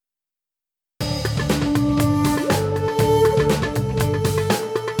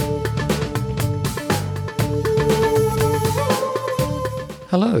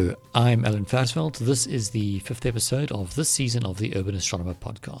Hello, I'm Alan Farsfeld. This is the fifth episode of this season of the Urban Astronomer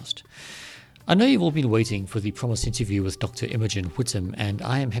Podcast. I know you've all been waiting for the promised interview with Dr Imogen Whittam, and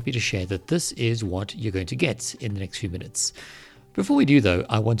I am happy to share that this is what you're going to get in the next few minutes. Before we do though,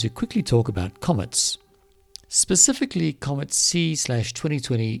 I want to quickly talk about comets. Specifically Comet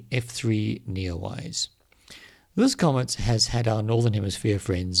C/2020 F3 Neowise. This comet has had our Northern Hemisphere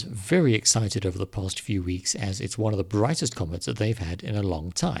friends very excited over the past few weeks, as it's one of the brightest comets that they've had in a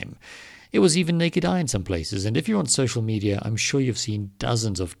long time. It was even naked eye in some places, and if you're on social media, I'm sure you've seen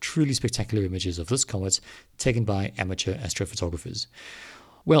dozens of truly spectacular images of this comet taken by amateur astrophotographers.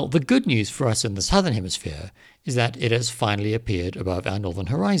 Well, the good news for us in the Southern Hemisphere is that it has finally appeared above our northern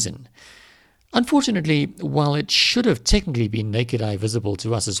horizon. Unfortunately, while it should have technically been naked eye visible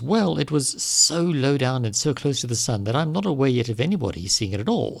to us as well, it was so low down and so close to the sun that I'm not aware yet of anybody seeing it at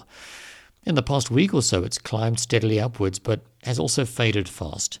all. In the past week or so, it's climbed steadily upwards, but has also faded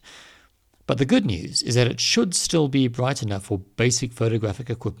fast. But the good news is that it should still be bright enough for basic photographic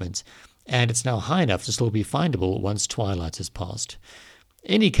equipment, and it's now high enough to still be findable once twilight has passed.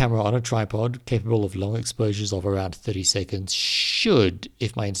 Any camera on a tripod capable of long exposures of around 30 seconds should,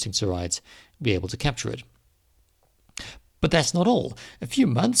 if my instincts are right, be able to capture it. But that's not all. A few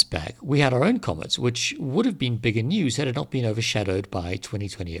months back, we had our own comet, which would have been bigger news had it not been overshadowed by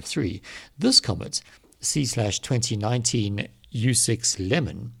 2020 F3. This comet, C/2019 U6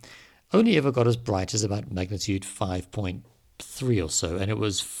 Lemon, only ever got as bright as about magnitude 5.3 or so, and it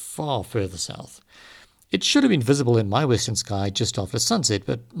was far further south. It should have been visible in my western sky just after sunset,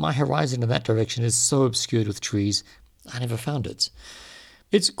 but my horizon in that direction is so obscured with trees, I never found it.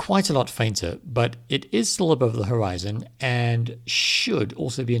 It's quite a lot fainter, but it is still above the horizon and should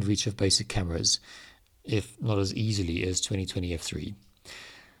also be in reach of basic cameras, if not as easily as 2020 F3.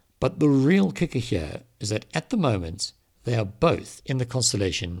 But the real kicker here is that at the moment, they are both in the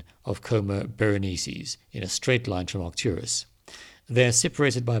constellation of Coma Berenices in a straight line from Arcturus. They are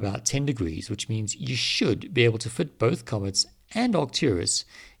separated by about 10 degrees, which means you should be able to fit both comets and Arcturus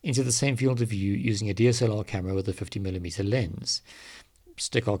into the same field of view using a DSLR camera with a 50mm lens.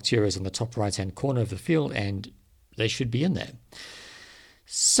 Stick Arcturus on the top right-hand corner of the field and they should be in there.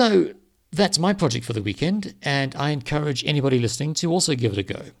 So that's my project for the weekend, and I encourage anybody listening to also give it a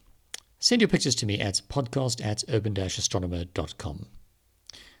go. Send your pictures to me at podcast@urban-astronomer.com.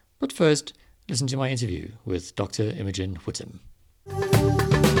 But first, listen to my interview with Dr. Imogen Whittam.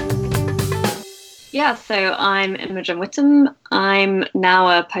 Yeah, so I'm Imogen Whittam. I'm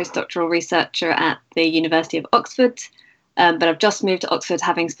now a postdoctoral researcher at the University of Oxford, but I've just moved to Oxford,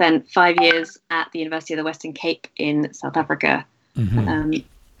 having spent 5 years at the University of the Western Cape in South Africa. Mm-hmm.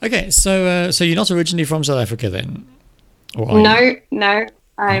 Okay, so you're not originally from South Africa then? Or No.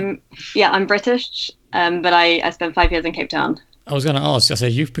 I'm British, but I spent 5 years in Cape Town. I was going to ask. I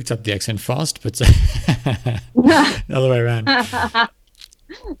said you've picked up the accent fast, but the other way around.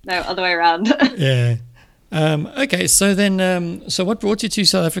 No, other way around. Yeah. Okay. So then, so what brought you to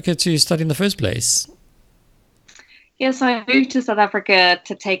South Africa to study in the first place? Yeah, so I moved to South Africa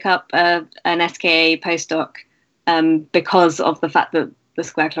to take up an SKA postdoc because of the fact that the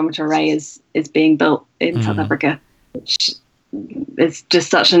Square Kilometre Array is being built in South Africa, which is just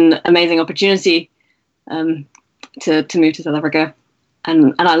such an amazing opportunity to move to South Africa.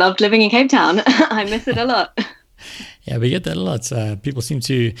 And I loved living in Cape Town. I miss it a lot. Yeah, we get that a lot. People seem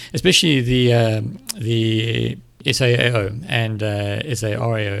to, especially the SAAO and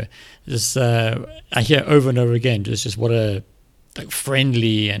SARAO. Just I hear over and over again just what a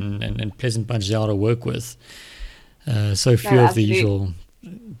friendly and pleasant bunch they are to work with. So few of the usual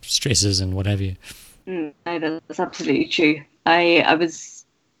stresses and what have you. No, that's absolutely true. I was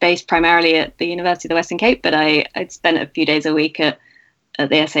based primarily at the University of the Western Cape, but I'd spent a few days a week at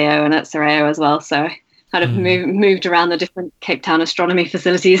the SAO and at SARAO as well. So I kind of moved around the different Cape Town astronomy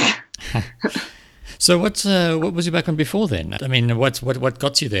facilities. So what was your background before then? I mean, what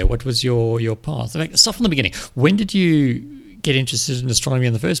got you there? What was your path? Like, start from the beginning. When did you get interested in astronomy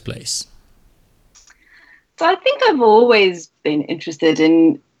in the first place? So I think I've always been interested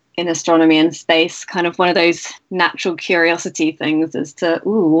in astronomy and space, kind of one of those natural curiosity things as to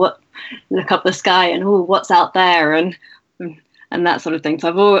look up the sky and what's out there and that sort of thing.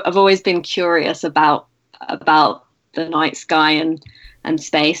 So I've always been curious about the night sky and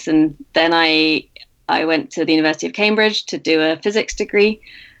space. And then I went to the University of Cambridge to do a physics degree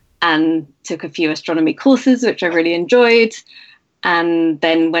and took a few astronomy courses, which I really enjoyed, and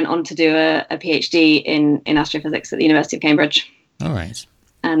then went on to do a PhD in astrophysics at the University of Cambridge. All right.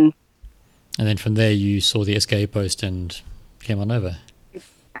 And then from there you saw the SKA post and came on over.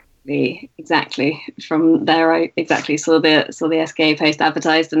 Exactly. From there, I exactly saw the SKA post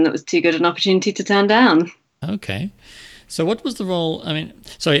advertised, and it was too good an opportunity to turn down. Okay. So what was the role? I mean,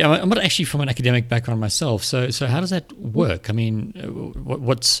 sorry, I'm not actually from an academic background myself. So how does that work? I mean,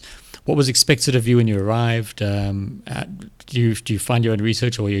 what was expected of you when you arrived? Do you find your own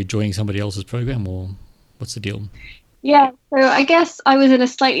research, or are you joining somebody else's program, or what's the deal? Yeah, so I guess I was in a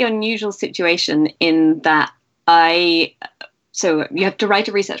slightly unusual situation in that so you have to write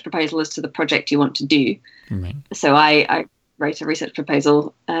a research proposal as to the project you want to do. Right. So I wrote a research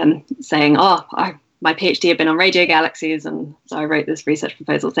proposal saying, my PhD had been on radio galaxies, and so I wrote this research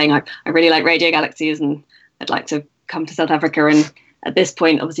proposal saying I really like radio galaxies and I'd like to come to South Africa. And at this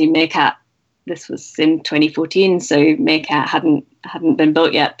point, obviously, Meerkat, this was in 2014, so Meerkat hadn't been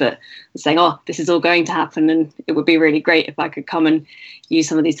built yet, but was saying, this is all going to happen, and it would be really great if I could come and use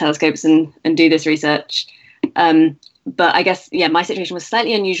some of these telescopes and do this research. But I guess, my situation was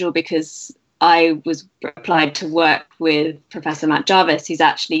slightly unusual because I was applied to work with Professor Matt Jarvis, who's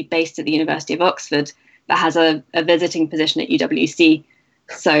actually based at the University of Oxford, but has a visiting position at UWC.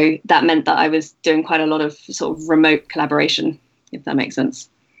 So that meant that I was doing quite a lot of sort of remote collaboration, if that makes sense.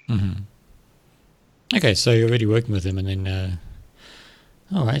 Mm-hmm. Okay, so you're already working with him, and then,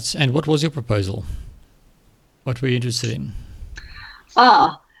 all right. And what was your proposal? What were you interested in?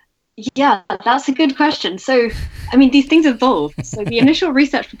 Yeah, that's a good question. So, I mean, these things evolve. So the initial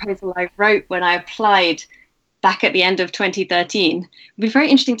research proposal I wrote when I applied back at the end of 2013, it'd be very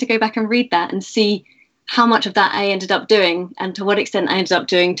interesting to go back and read that and see how much of that I ended up doing and to what extent I ended up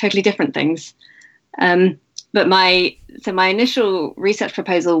doing totally different things. But my initial research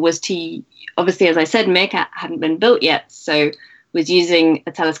proposal was to, obviously, as I said, Meerkat hadn't been built yet. So was using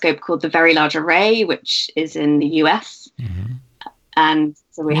a telescope called the Very Large Array, which is in the US. Mm-hmm. And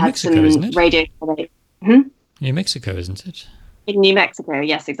so we New had Mexico, some isn't it? radio. New Mexico, isn't it? In New Mexico,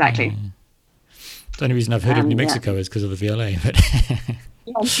 yes, exactly. The only reason I've heard of New Mexico is because of the VLA. But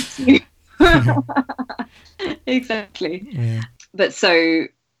Exactly. Yeah. But so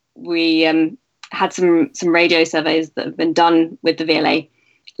we had some radio surveys that have been done with the VLA,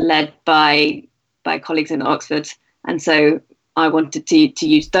 led by colleagues in Oxford, and so I wanted to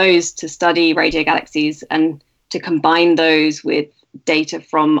use those to study radio galaxies and to combine those with data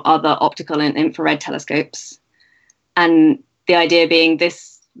from other optical and infrared telescopes. And the idea being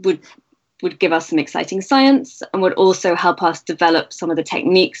this would give us some exciting science and would also help us develop some of the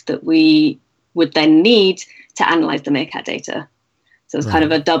techniques that we would then need to analyze the Meerkat data. So it's kind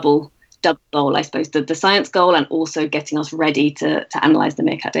of a double goal, I suppose, the science goal and also getting us ready to analyze the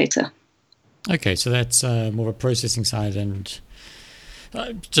Meerkat data. Okay, so that's more of a processing side, and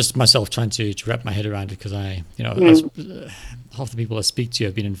just myself trying to wrap my head around it, because half the people I speak to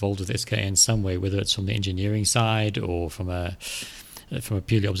have been involved with SKA in some way, whether it's from the engineering side or from a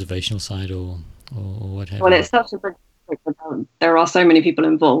purely observational side or what have you. Well, it's such a big topic. There are so many people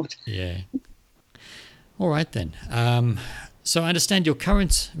involved. Yeah. All right then. So I understand your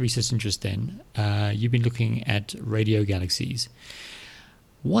current research interest then, you've been looking at radio galaxies.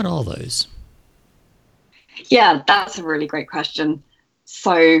 What are those? Yeah, that's a really great question.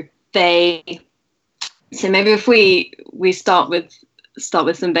 So maybe if we start with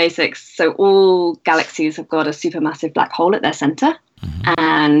some basics. So all galaxies have got a supermassive black hole at their center. Mm-hmm.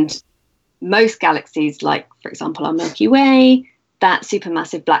 And most galaxies, like, for example, our Milky Way, that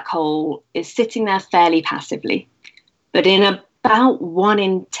supermassive black hole is sitting there fairly passively. But in about 1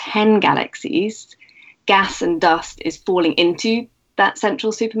 in 10 galaxies, gas and dust is falling into that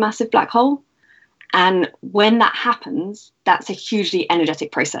central supermassive black hole. And when that happens, that's a hugely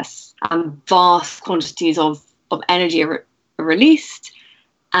energetic process. And vast quantities of energy are released.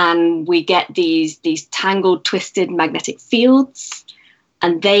 And we get these tangled, twisted magnetic fields.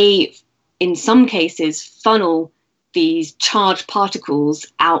 And they, in some cases, funnel these charged particles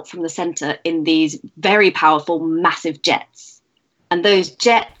out from the center in these very powerful, massive jets. And those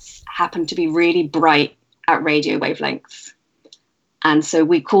jets happen to be really bright at radio wavelengths. And so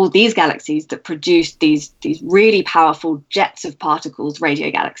we call these galaxies that produce these really powerful jets of particles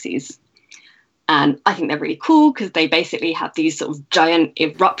radio galaxies. And I think they're really cool because they basically have these sort of giant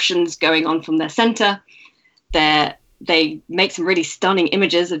eruptions going on from their center. They make some really stunning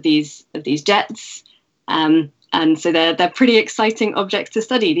images of these jets. And so they're pretty exciting objects to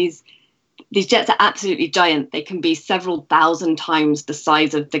study. These jets are absolutely giant. They can be several thousand times the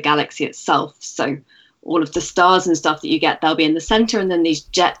size of the galaxy itself. So all of the stars and stuff that you get, they'll be in the center, and then these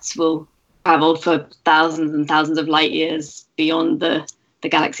jets will travel for thousands and thousands of light years beyond the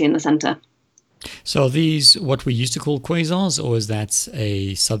galaxy in the center. So are these what we used to call quasars, or is that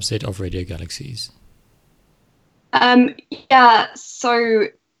a subset of radio galaxies? Yeah, so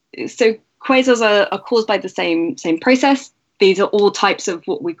so quasars are caused by the same process. These are all types of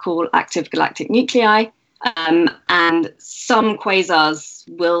what we call active galactic nuclei, and some quasars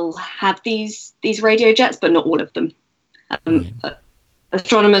will have these radio jets, but not all of them.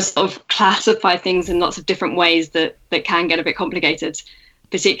 Astronomers sort of classify things in lots of different ways that can get a bit complicated,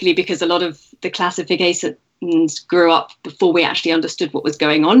 particularly because a lot of the classifications grew up before we actually understood what was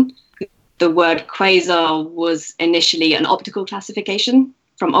going on. The word quasar was initially an optical classification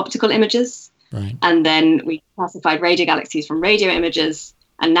from optical images. Right. And then we classified radio galaxies from radio images.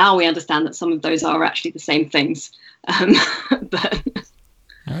 And now we understand that some of those are actually the same things. But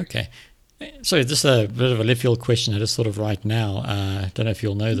Okay. So just a bit of a left field question I just thought of right now. Don't know if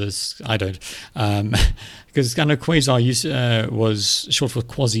you'll know this. I don't. Because I know quasar was short for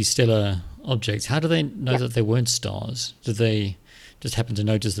quasi-stellar objects. How do they know that they weren't stars? Did they just happen to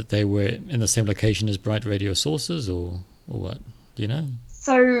notice that they were in the same location as bright radio sources, or what? Do you know?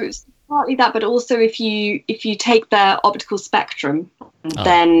 So partly that, but also if you take their optical spectrum,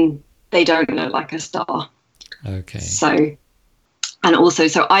 then they don't look like a star. Okay. So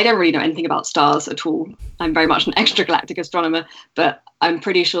I don't really know anything about stars at all. I'm very much an extragalactic astronomer, but I'm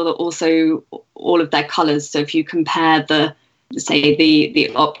pretty sure that also all of their colors. So if you compare the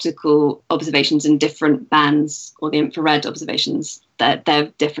optical observations in different bands or the infrared observations,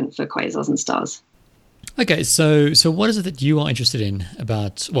 they're different for quasars and stars. Okay, so what is it that you are interested in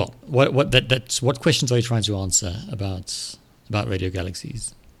about? Well, what questions are you trying to answer about radio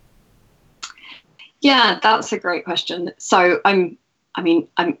galaxies? Yeah, that's a great question. So I'm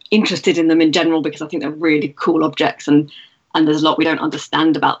interested in them in general because I think they're really cool objects, and there's a lot we don't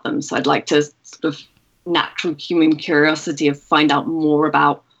understand about them. So I'd like to sort of natural human curiosity of find out more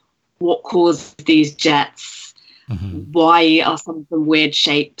about what causes these jets, why are some of them weird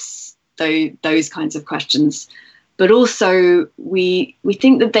shapes, those kinds of questions. But also we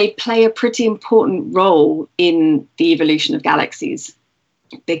think that they play a pretty important role in the evolution of galaxies,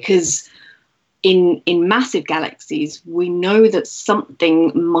 because in massive galaxies, we know that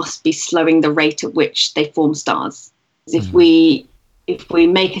something must be slowing the rate at which they form stars. If we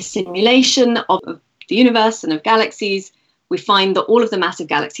make a simulation of the universe and of galaxies, we find that all of the massive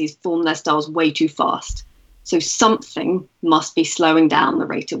galaxies form their stars way too fast. So something must be slowing down the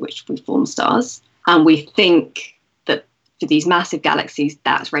rate at which we form stars. And we think that for these massive galaxies,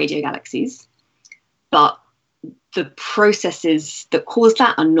 that's radio galaxies. But the processes that cause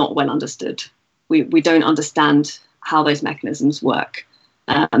that are not well understood. We don't understand how those mechanisms work.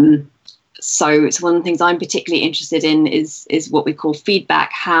 So it's one of the things I'm particularly interested in is what we call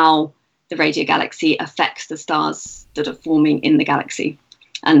feedback, how the radio galaxy affects the stars that are forming in the galaxy.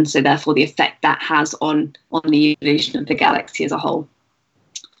 And so therefore the effect that has on the evolution of the galaxy as a whole.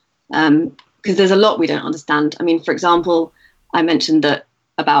 Because there's a lot we don't understand. I mean, for example, I mentioned that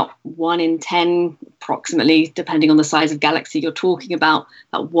about 1 in 10, approximately, depending on the size of galaxy you're talking about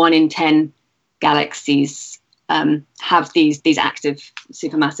 1 in 10 galaxies have these active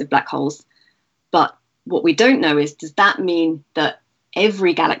supermassive black holes. But what we don't know is, does that mean that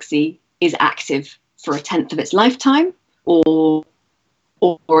every galaxy is active for 1/10 of its lifetime, or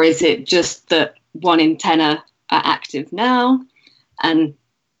is it just that 1 in 10 are active now? And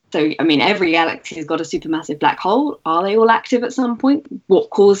so, I mean, every galaxy has got a supermassive black hole. Are they all active at some point?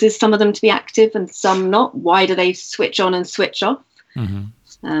 What causes some of them to be active and some not? Why do they switch on and switch off?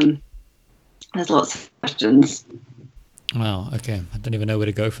 There's lots of questions. Wow. Okay. I don't even know where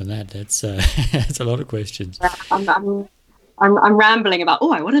to go from that. That's that's a lot of questions. I'm rambling about.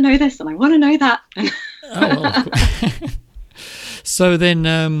 I want to know this and I want to know that. Well. So then,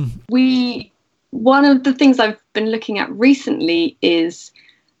 one of the things I've been looking at recently is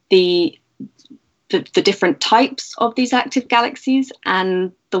the different types of these active galaxies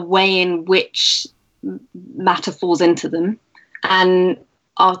and the way in which matter falls into them, and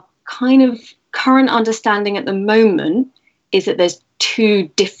our kind of current understanding at the moment is that there's 2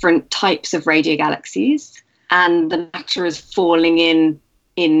 different types of radio galaxies, and the matter is falling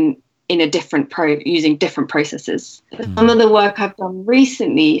in a different using different processes. Some of the work I've done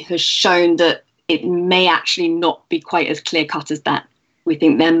recently has shown that it may actually not be quite as clear cut as that. We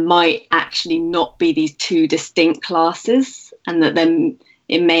think there might actually not be these 2 distinct classes, and that then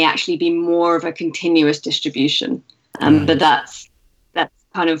it may actually be more of a continuous distribution. But that's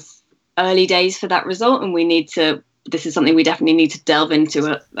kind of early days for that result, and this is something we definitely need to delve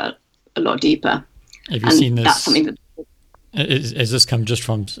into a lot deeper. Have you seen this? That's something that has this come just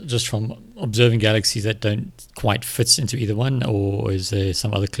from observing galaxies that don't quite fit into either one, or is there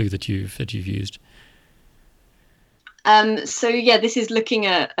some other clue that you've used? So yeah, this is looking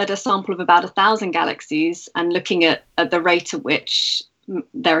at a sample of about 1,000 galaxies and looking at the rate at which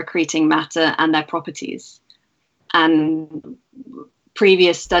they're accreting matter and their properties. And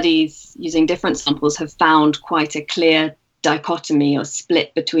previous studies using different samples have found quite a clear dichotomy or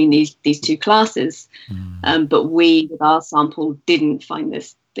split between these two classes. But we, with our sample, didn't find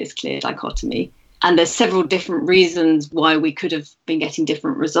this clear dichotomy. And there's several different reasons why we could have been getting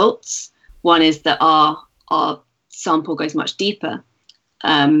different results. One is that our sample goes much deeper,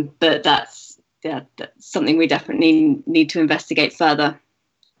 but that's something we definitely need to investigate further.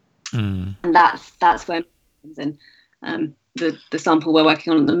 And that's where the sample we're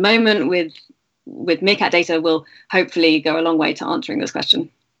working on at the moment with Meerkat data will hopefully go a long way to answering this question.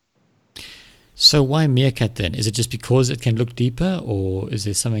 So why Meerkat then? Is it just because it can look deeper, or is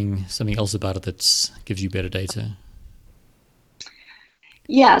there something else about it that gives you better data?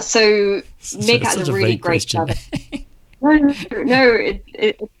 Yeah, so Meerkat is a really great survey. No,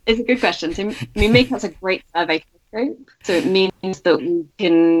 it's a good question. So, Meerkat's a great survey telescope. So it means that we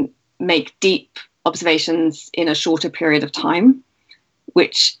can make deep observations in a shorter period of time,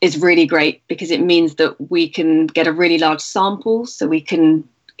 which is really great because it means that we can get a really large sample, so we can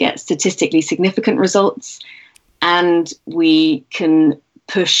get statistically significant results, and we can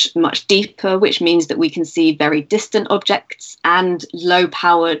push much deeper, which means that we can see very distant objects and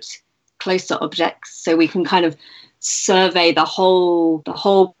low-powered closer objects. So we can kind of survey the whole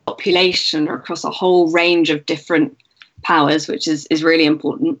population across a whole range of different powers, which is really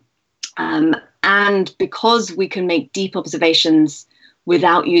important. And because we can make deep observations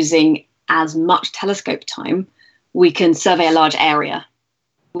without using as much telescope time, we can survey a large area,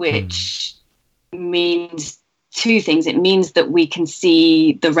 which means two things. It means that we can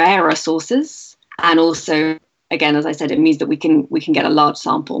see the rarer sources, and also, again, as I said, it means that we can get a large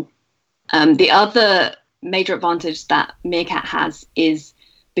sample. The other major advantage that Meerkat has is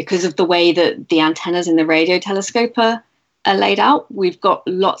because of the way that the antennas in the radio telescope are laid out. We've got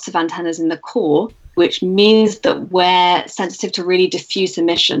lots of antennas in the core, which means that we're sensitive to really diffuse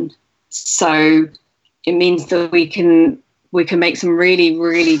emission. So it means that we can make some really,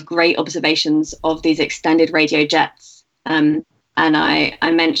 really great observations of these extended radio jets. And I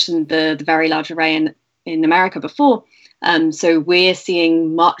mentioned the Very Large Array in America before. So we're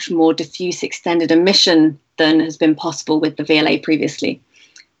seeing much more diffuse extended emission than has been possible with the VLA previously.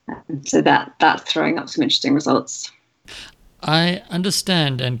 So that's throwing up some interesting results. I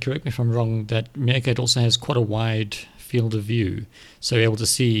understand, and correct me if I'm wrong, that Meerkat also has quite a wide field of view, so you're able to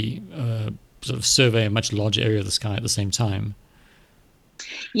see sort of survey a much larger area of the sky at the same time.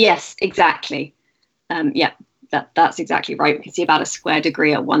 Yes, exactly. That's exactly right. We can see about a square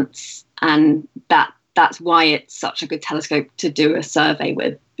degree at once, and that's why it's such a good telescope to do a survey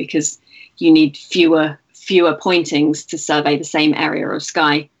with, because you need fewer pointings to survey the same area of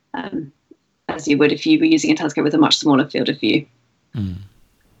sky as you would if you were using a telescope with a much smaller field of view.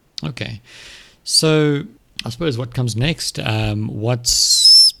 Okay, so I suppose what comes next?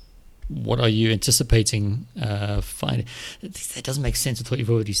 What are you anticipating finding? That doesn't make sense with what you've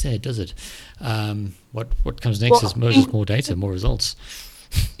already said, does it? What comes next is more data, more results.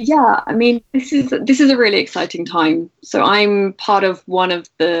 Yeah, I mean, this is a really exciting time. So I'm part of one of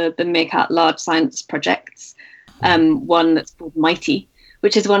the Meerkat large science projects, one that's called MIGHTY,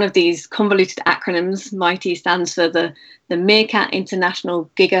 which is one of these convoluted acronyms. MIGHTY stands for the Meerkat International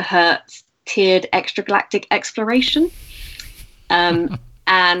Gigahertz Tiered Extragalactic Exploration.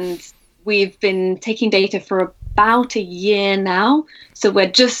 And we've been taking data for about a year now. So we're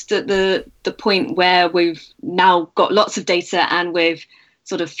just at the point where we've now got lots of data and we've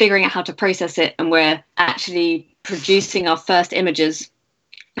sort of figuring out how to process it, and we're actually producing our first images.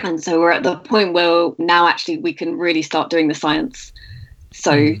 And so we're at the point where now actually we can really start doing the science.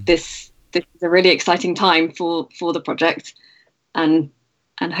 So this is a really exciting time for the project, and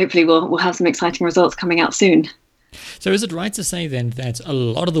hopefully we'll have some exciting results coming out soon. So is it right to say then that a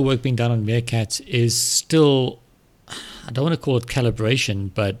lot of the work being done on Meerkat is still, I don't want to call it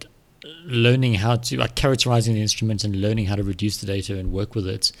calibration, but learning how to, like, characterizing the instrument and learning how to reduce the data and work with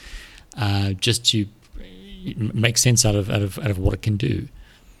it, just to make sense out of what it can do?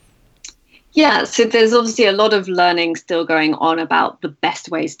 Yeah, so there's obviously a lot of learning still going on about the best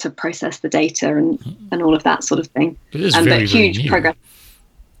ways to process the data and all of that sort of thing. It is very, huge very new. progress.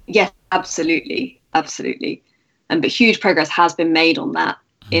 Yes, absolutely. But huge progress has been made on that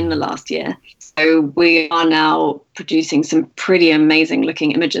in the last year. So we are now producing some pretty amazing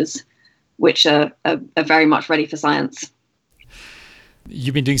looking images, which are very much ready for science.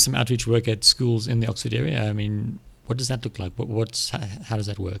 You've been doing some outreach work at schools in the Oxford area. I mean, what does that look like? How does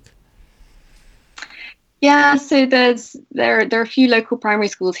that work? Yeah, so there are a few local primary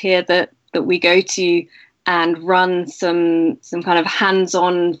schools here that we go to, and run some kind of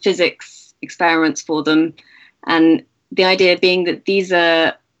hands-on physics experiments for them. And the idea being that these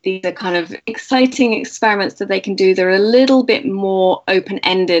are kind of exciting experiments that they can do. They're a little bit more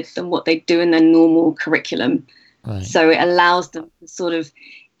open-ended than what they do in their normal curriculum. Right. So it allows them to sort of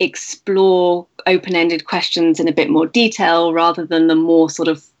explore open-ended questions in a bit more detail rather than the more sort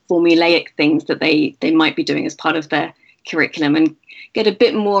of formulaic things that they might be doing as part of their curriculum, and get a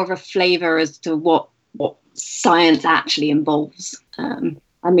bit more of a flavor as to what science actually involves.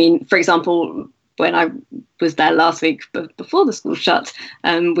 I mean, for example, when I was there last week before the school shut,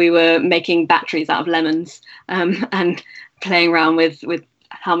 we were making batteries out of lemons, and playing around with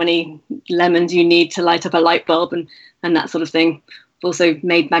how many lemons you need to light up a light bulb and that sort of thing. Also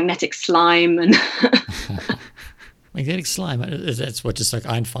made magnetic slime and magnetic slime. That's what, just like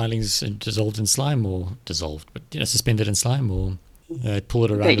iron filings dissolved in slime, or dissolved, but suspended in slime, or pull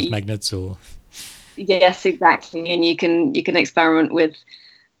it around with magnets, or. Yes, exactly. And you can experiment with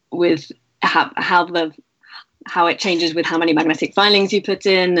how it changes with how many magnetic filings you put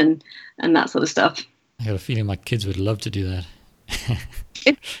in and that sort of stuff. I have a feeling my kids would love to do that.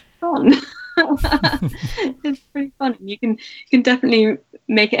 It's fun. It's pretty fun. You can definitely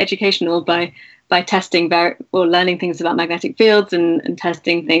make it educational by testing or learning things about magnetic fields and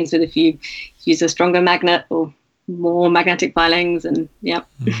testing things with if you use a stronger magnet or more magnetic filings, and yeah.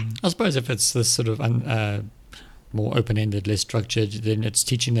 I suppose if it's this sort of more open-ended, less structured, then it's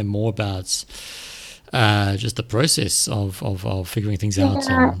teaching them more about just the process of figuring things out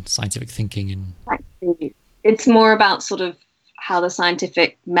and scientific thinking. And exactly. It's more about sort of how the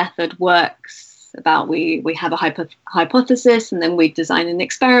scientific method works. About we have a hypothesis, and then we design an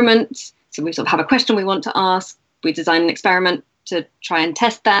experiment. So we sort of have a question we want to ask. We design an experiment to try and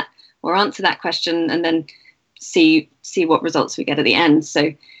test that or answer that question, and then see what results we get at the end.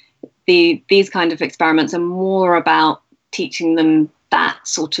 So these kind of experiments are more about teaching them that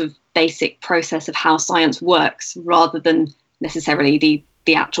sort of basic process of how science works, rather than necessarily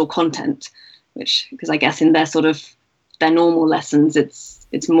the actual content, because I guess in their normal lessons,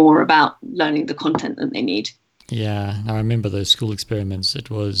 it's more about learning the content that they need. Yeah, I remember those school experiments. It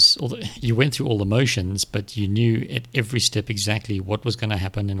was, you went through all the motions, but you knew at every step exactly what was going to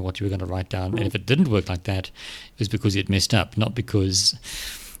happen and what you were going to write down. And if it didn't work like that, it was because you'd messed up, not because,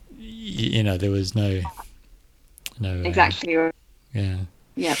 there was no. Exactly. Yeah.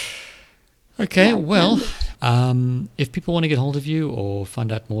 Okay, yeah. Well, if people want to get hold of you or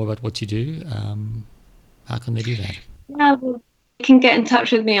find out more about what you do, how can they do that? Yeah, well, you can get in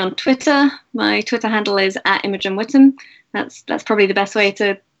touch with me on Twitter. My Twitter handle is @Imogen Whittam. That's probably the best way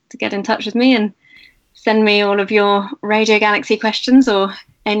to get in touch with me, and send me all of your radio galaxy questions or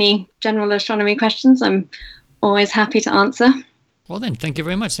any general astronomy questions. I'm always happy to answer. Well then, thank you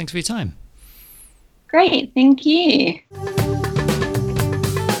very much. Thanks for your time. Great, thank you.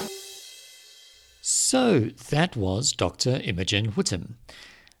 So that was Dr. Imogen Whittam.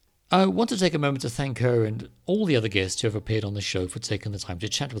 I want to take a moment to thank her and all the other guests who have appeared on the show for taking the time to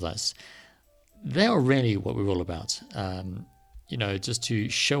chat with us. They are really what we're all about. Just to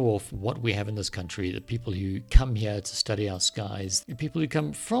show off what we have in this country, the people who come here to study our skies, the people who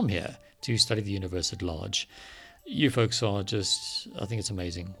come from here to study the universe at large. You folks are I think it's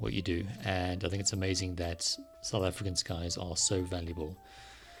amazing what you do, and I think it's amazing that South African skies are so valuable.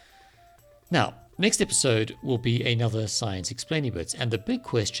 Now, next episode will be another Science Explaining Bit, and the big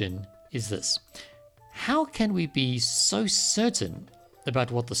question is this: how can we be so certain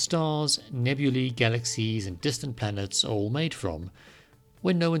about what the stars, nebulae, galaxies, and distant planets are all made from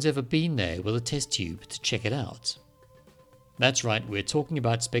when no one's ever been there with a test tube to check it out? That's right, we're talking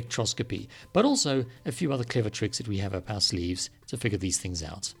about spectroscopy, but also a few other clever tricks that we have up our sleeves to figure these things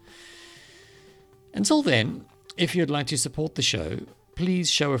out. Until then, if you'd like to support the show,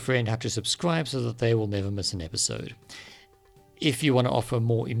 please show a friend how to subscribe so that they will never miss an episode. If you want to offer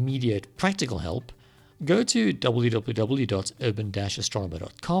more immediate practical help, go to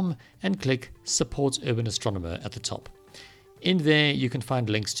www.urban-astronomer.com and click Support Urban Astronomer at the top. In there, you can find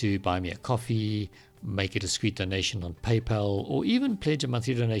links to buy me a coffee, make a discreet donation on PayPal, or even pledge a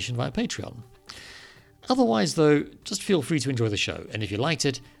monthly donation via Patreon. Otherwise, though, just feel free to enjoy the show, and if you liked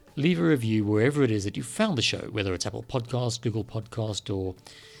it, leave a review wherever it is that you found the show, whether it's Apple Podcast, Google Podcast, or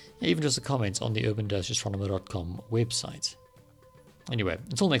even just a comment on the urban-astronomer.com website. Anyway,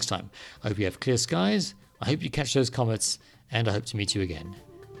 until next time, I hope you have clear skies, I hope you catch those comets, and I hope to meet you again.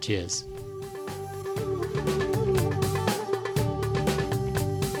 Cheers.